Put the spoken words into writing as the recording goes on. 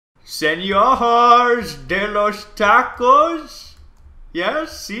Señores de los tacos.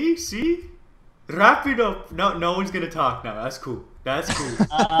 Yes, see? Rapido. No one's gonna talk now. That's cool.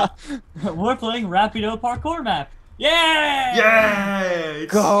 We're playing Rapido Parkour map. Yay! Yeah!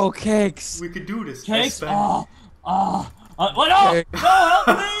 Go, Cakes! We could do this. Cakes? What? No! No, help,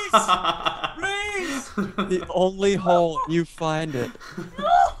 please! Please! The only hole, you find it.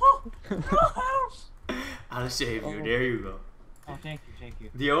 No! No, help! I'll save you. There you go. Oh, thank you.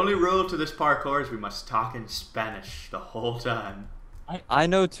 The only rule to this parkour is we must talk in Spanish the whole time. I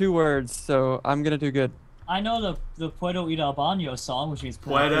know 2 words, so I'm gonna do good. I know the Puedo ir al baño song, which means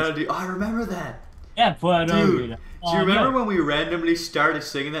I remember that. Yeah, Puedo Dude, ir do you remember when we randomly started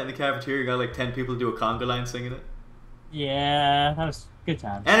singing that in the cafeteria? You got like 10 people to do a conga line singing it? Yeah, that was good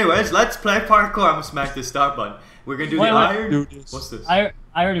time. Anyways, let's play parkour. I'm gonna smack this start button. We're gonna do the iron. Do this. What's this? I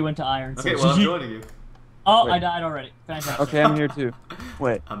already went to iron. Okay, so well, I'm joining you. Oh, Wait. I died already. Fantastic. Okay, I'm here too.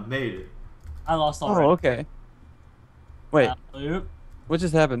 Wait. I made it. I lost already. Oh, okay. Wait, Oop. what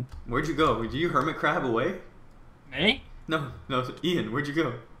just happened? Where'd you go? Did you hermit crab away? Me? No, Ian, where'd you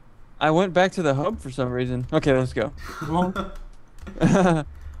go? I went back to the hub for some reason. Okay, let's go. Well,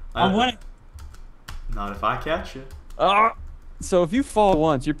 I'm winning. Not if I catch you. So if you fall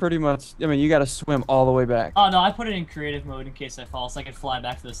once, you're pretty much, you gotta swim all the way back. Oh no, I put it in creative mode in case I fall, so I can fly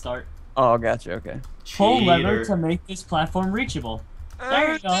back to the start. Oh, gotcha, okay. Pull lever Cheater. to make this platform reachable.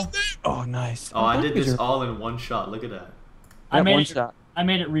 There you go. Oh, nice. Oh, I did this all in one shot. Look at that. I made one it. shot. I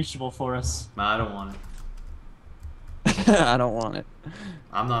made it reachable for us. I don't want it. I don't want it.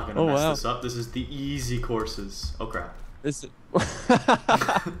 I'm not gonna Oh, mess wow. this up. This is the easy courses. Oh crap. This is...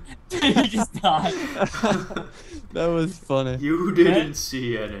 You just died. That was funny. You didn't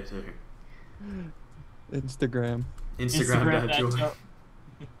see anything. Instagram. Instagram that joy.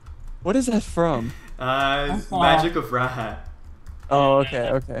 What is that from? Magic of Rat. Oh,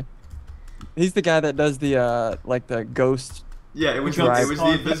 okay. He's the guy that does the like the ghost. Yeah, it was Drive.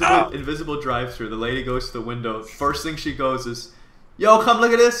 the invisible drive-through. The lady goes to the window. First thing she goes is, "Yo, come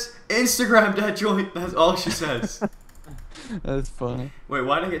look at this Instagram that joint." That's all she says. That's funny. Wait,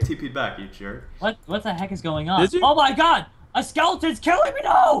 why did I get TP'd back, you jerk? What the heck is going on? Did you? Oh my god! A skeleton's killing me!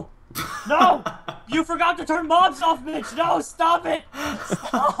 No! No! You forgot to turn mobs off, Mitch! No, stop it!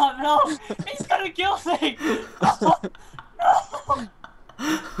 Stop! No! He's gonna kill me! No! No!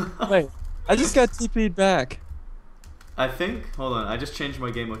 Wait, I just got TP'd back. I think. Hold on. I just changed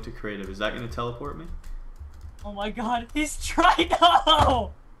my game mode to creative. Is that gonna teleport me? Oh my god, he's trying.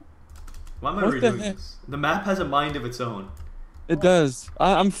 No! Why am I What the redoing heck? this? The map has a mind of its own. It does.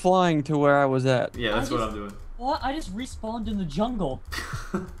 I'm flying to where I was at. Yeah, that's I what just- I'm doing. What? I just respawned in the jungle.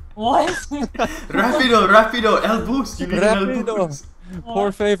 What? Rapido, el boost. You need an el Rapido. boost.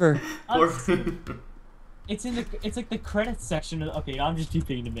 Poor favor. It's in the. It's like the credits section. Okay, I'm just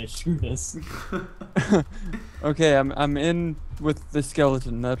TPing to Mitch. Screw this. Okay, I'm in with the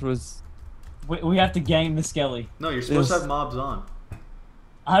skeleton. That was. We have to gang the skelly. No, you're supposed to Yes. have mobs on.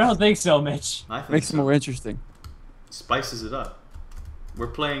 I don't think so, Mitch. I think Makes it so. more interesting. Spices it up. We're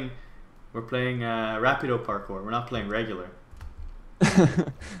playing Rapido parkour. We're not playing regular.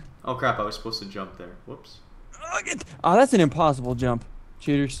 Oh crap! I was supposed to jump there. Whoops. Oh, that's an impossible jump.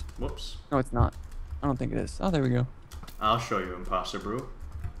 Cheaters. Whoops. No, it's not. I don't think it is. Oh, there we go. I'll show you, imposter brew.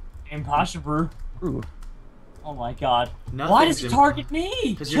 Impossible. Ooh. Oh my god. Why Nothing's does he target me?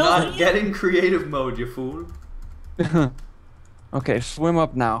 Because you're Kill not me. getting creative mode, you fool. Okay, swim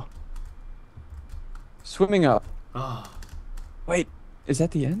up now. Swimming up. Ah, Wait, is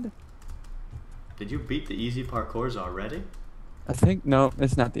that the end? did you beat the easy parkours already? I think no,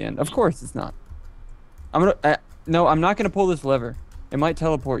 it's not the end. Of course, it's not. No, I'm not gonna pull this lever. It might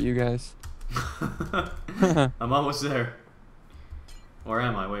teleport you guys. I'm almost there. Or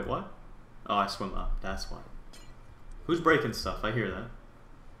am I? Wait, what? Oh, I swim up. That's why. Who's breaking stuff? I hear that.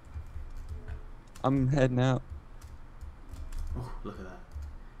 I'm heading out. Oh, look at that.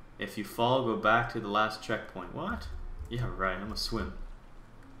 If you fall, go back to the last checkpoint. What? Yeah, right. I'm gonna swim.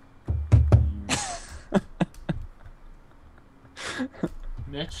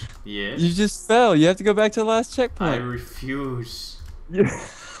 Mitch. Yes. You just fell. You have to go back to the last I checkpoint. refuse.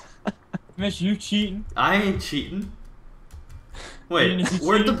 Mitch, you cheating? I ain't cheating. Wait, Is he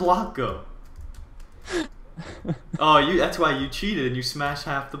where'd the cheating? block go? Oh, that's why you cheated and you smashed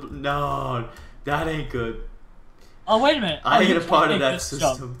half the. No, that ain't good. Oh wait a minute. I Oh, you ain't a part can't of make that this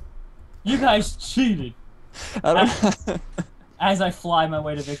system. jump. You guys cheated. I don't. As I fly my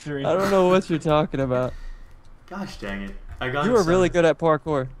way to victory. I don't know what you're talking about. Gosh dang it! I got. You were really inside. good at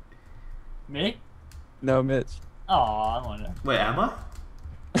parkour. Me? No, Mitch. Oh, I wanna. Wait, am I?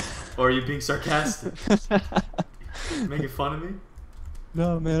 Or are you being sarcastic? Making fun of me?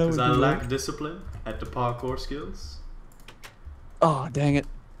 No, man. Because I lack discipline at the parkour skills. Oh, dang it.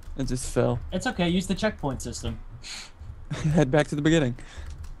 It just fell. It's okay. Use the checkpoint system. Head back to the beginning.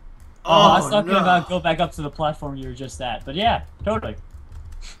 I was talking about go back up to the platform you were just at. But yeah, totally.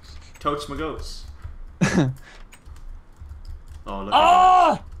 Totes my goats. Oh, look at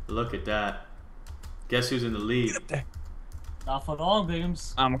that. Look at that. Guess who's in the lead? Not for long,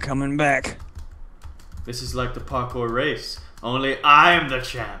 Bigums. I'm coming back. This is like the parkour race. Only I'm the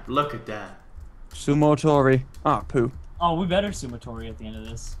champ. Look at that. Sumo Tori. Ah, poo. Oh, we better Sumotori at the end of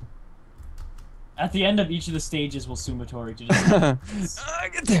this. At the end of each of the stages, we'll Sumotori to just...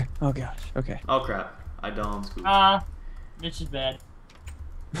 Get there. Oh, gosh. Okay. Oh, crap. I don't scoop. Mitch is bad.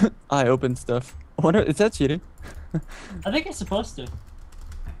 I open stuff. I wonder, is that cheating? I think it's supposed to.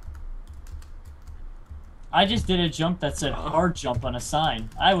 I just did a jump that said hard jump on a sign.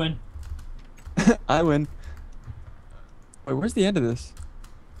 I win. I win. Wait, where's the end of this?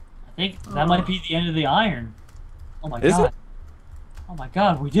 I think that might be the end of the iron. Oh my Is god. it? Oh my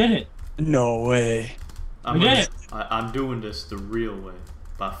god, we did it. No way. We did it. I'm doing this the real way.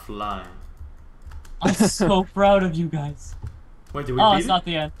 By flying. I'm so proud of you guys. Wait, did we beat it's it? not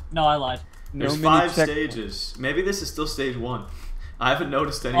the end. No, I lied. There's No 5 mini stages. Maybe this is still stage 1. I haven't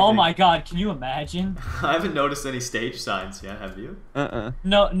noticed anything. Oh my god, can you imagine? I haven't noticed any stage signs yet, have you?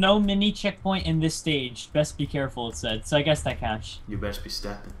 No mini checkpoint in this stage. Best be careful, it said. So I guess that counts. You best be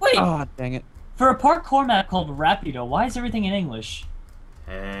stepping. Wait, Oh, dang it. for a parkour map called Rapido, why is everything in English?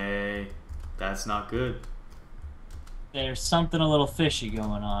 Hey, that's not good. There's something a little fishy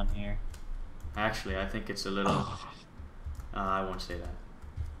going on here. Actually, I think it's a little... I won't say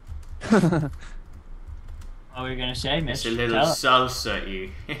that. What were you gonna say, Mitch? It's a little Tell us.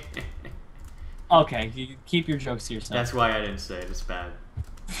 salsa-y. Okay, you keep your jokes to yourself. That's why I didn't say it. It's bad.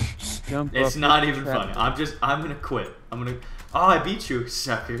 Jump It's up not the even trap. funny. I'm gonna quit. Oh, I beat you,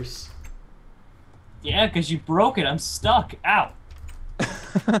 suckers. Yeah, because you broke it. I'm stuck. Ow.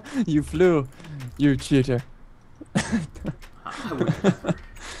 You flew. You cheater. I would never.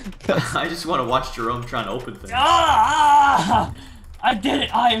 I just want to watch Jerome trying to open things. I did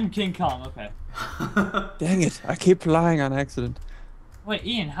it. I am King Kong. Okay. Dang it. I keep flying on accident. Wait,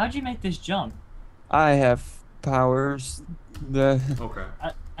 Ian, how'd you make this jump? I have powers. Okay.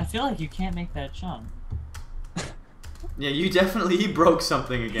 I feel like you can't make that jump. Yeah, he broke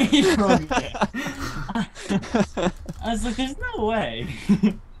something again. He broke it. I was like, there's no way.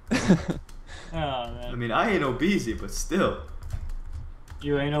 Oh, man. I mean, I ain't obese, but still.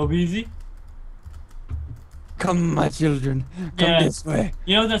 You ain't obese? Come, my children. Come this way.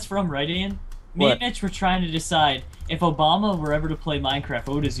 You know what that's from, right, Ian? Me What? and Mitch were trying to decide if Obama were ever to play Minecraft,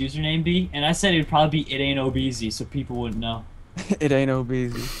 what would his username be? And I said it would probably be It Ain't Obese, so people wouldn't know. It ain't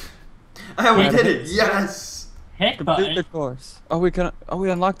obese. Oh, we did it! Yes! Hit Complete the button. course. Oh, we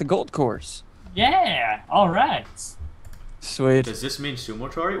unlocked the gold course. Yeah! Alright. Sweet. Does this mean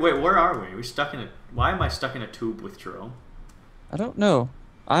Sumotori? Wait, where are we? Are we stuck in a... Why am I stuck in a tube with Jerome? I don't know.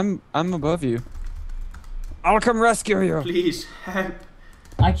 I'm above you. I'll come rescue you. Please, help!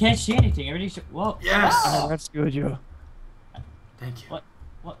 I can't see anything. Everybody's... Whoa. Yes! I rescued you. Thank you.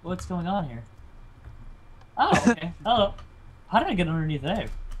 What's going on here? Oh, okay. Hello. How did I get underneath there?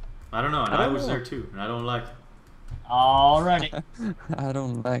 I don't know, and I I don't was know. there too, and I don't like it. Alrighty. I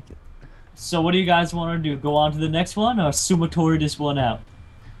don't like it. So what do you guys want to do? Go on to the next one or Sumotori this one out?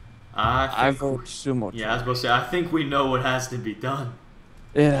 I vote sumo. Yeah, I was supposed to say, I think we know what has to be done.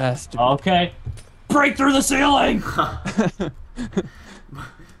 It has to be. Okay. Break through the ceiling!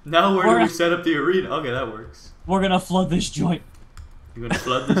 Now where do We're- we set up the arena? Okay, that works. We're gonna flood this joint. You gonna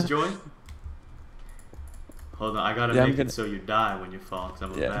flood this joint? Hold on, I gotta Yeah, make I'm gonna- it so you die when you fall, because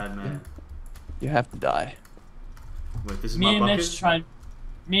I'm a Yeah. bad man. You have to die. Wait, this is Me my and bucket?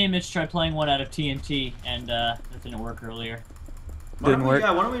 Mitch tried playing one out of TNT, and that didn't work earlier. Didn't work.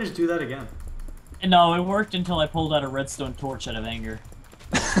 Yeah, why don't we just do that again? And no, it worked until I pulled out a redstone torch out of anger.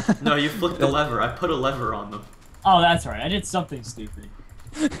 No, you flicked the lever. I put a lever on them. Oh, that's right. I did something stupid.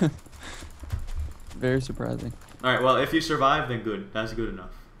 Very surprising. Alright, well, if you survive, then good. That's good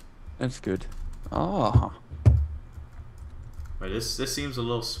enough. That's good. Oh. Wait, this seems a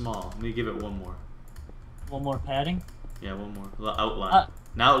little small. Let me give it one more. One more padding. Yeah, one more. Outline.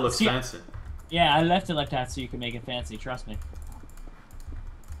 Now it looks see- fancy. Yeah, I left it like that so you can make it fancy. Trust me.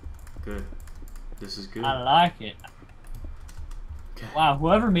 Good. This is good. I like it. Okay. Wow,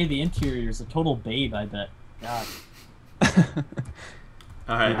 whoever made the interior is a total babe, I bet. God.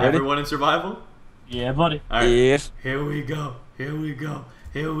 Alright, You ready? everyone in survival? Yeah, buddy. Alright. Yes. Here we go. Here we go.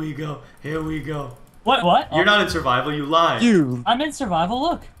 Here we go. Here we go. What? You're not in survival, you lied. You. I'm in survival,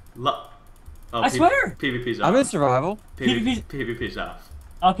 look. Oh, I swear. PvP's off. I'm in survival. PvP's off.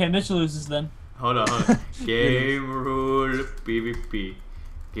 Okay, Mitch loses then. Hold on. Game rule PvP.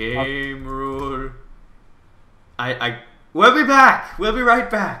 Game rule. We'll be back. We'll be right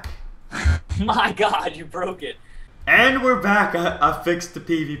back. My God, you broke it. And we're back. I fixed the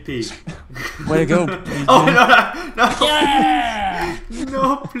PvP. Way to go. Oh no! Yeah!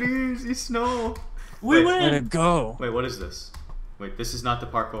 No, please, it's no. We Way to win. go. Wait, what is this? Wait, this is not the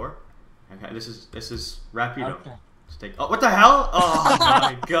parkour. Okay, this is Rapido. Okay. Let's take. Oh, what the hell? Oh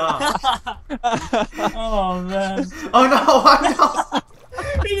my god! Oh man. Oh no!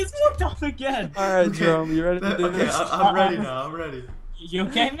 He just walked off again. All right, Okay. Jerome, you ready to do Okay, this? I'm ready now. I'm ready. You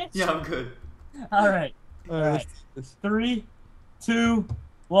okay, Mitch? Yeah, I'm good. All right. All right. 3, 2,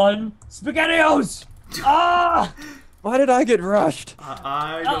 1. SpaghettiOs! Ah! Why did I get rushed?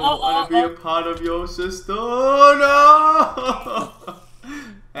 I don't want to be a part of your system. Oh no!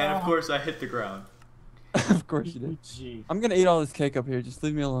 And of course, I hit the ground. Of course you did. Gee. I'm gonna eat all this cake up here. Just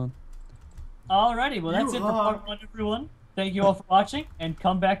leave me alone. Alrighty, well that's You it for are. part 1, everyone. Thank you all for watching, and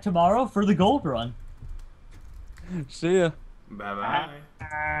come back tomorrow for the gold run. See ya. Bye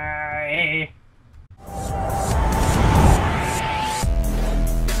bye. Bye.